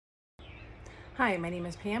Hi, my name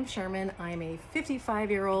is Pam Sherman. I'm a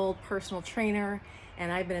 55-year-old personal trainer,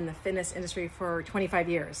 and I've been in the fitness industry for 25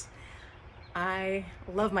 years. I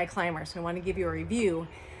love my climbers, so I want to give you a review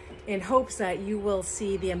in hopes that you will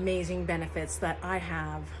see the amazing benefits that I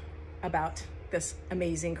have about this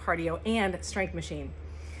amazing cardio and strength machine.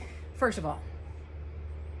 First of all,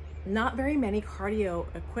 not very many cardio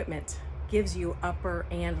equipment gives you upper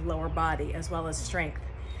and lower body as well as strength.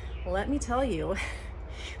 Let me tell you,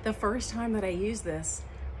 the first time that I used this,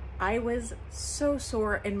 I was so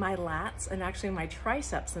sore in my lats and actually my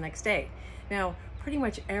triceps the next day. Now, pretty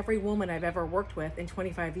much every woman I've ever worked with in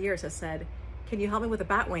 25 years has said, "Can you help me with the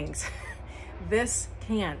bat wings?" This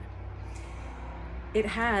can. It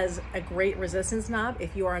has a great resistance knob.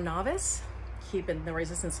 If you are a novice, keeping the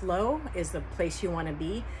resistance low is the place you want to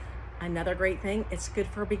be. Another great thing, it's good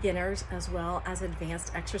for beginners as well as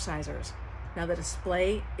advanced exercisers. Now the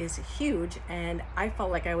display is huge, and I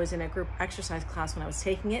felt like I was in a group exercise class when I was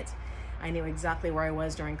taking it. I knew exactly where I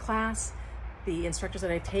was during class. The instructors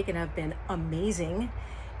that I've taken have been amazing,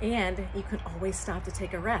 and you can always stop to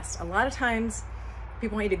take a rest. A lot of times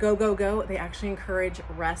people want you to go, go, go. They actually encourage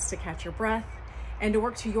rest to catch your breath and to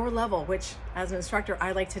work to your level, which as an instructor,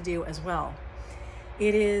 I like to do as well.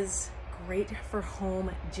 It is great for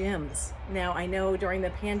home gyms. Now, I know during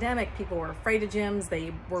the pandemic, people were afraid of gyms.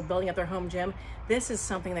 They were building up their home gym. This is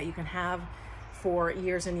something that you can have for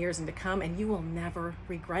years and years and to come, and you will never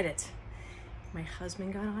regret it. My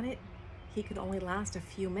husband got on it. He could only last a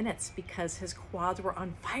few minutes because his quads were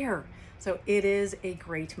on fire. So it is a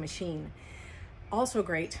great machine. Also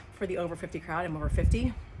great for the over 50 crowd. I'm over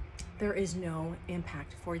 50. There is no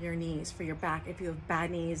impact for your knees, for your back. If you have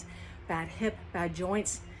bad knees, bad hip, bad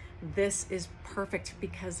joints, this is perfect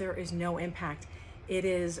because there is no impact. It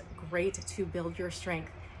is great to build your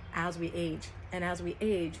strength as we age. And as we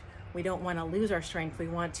age, we don't want to lose our strength. We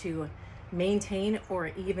want to maintain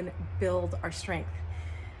or even build our strength.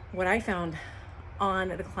 What I found on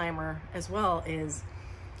the climber as well is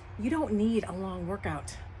you don't need a long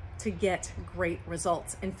workout to get great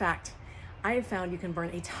results. In fact, I have found you can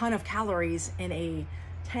burn a ton of calories in a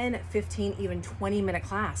 10, 15, even 20-minute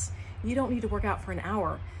class. You don't need to work out for an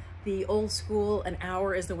hour. The old school, an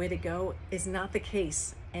hour is the way to go, is not the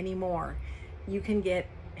case anymore. You can get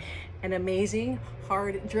an amazing,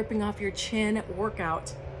 hard, dripping off your chin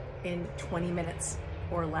workout in 20 minutes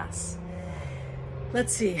or less.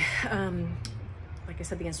 Let's see. Like I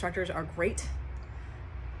said, the instructors are great.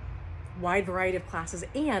 Wide variety of classes,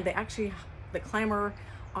 and the climber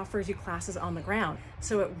offers you classes on the ground.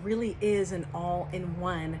 So it really is an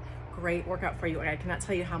all-in-one great workout for you. I cannot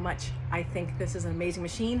tell you how much I think this is an amazing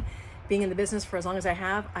machine. Being in the business for as long as I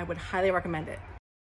have, I would highly recommend it.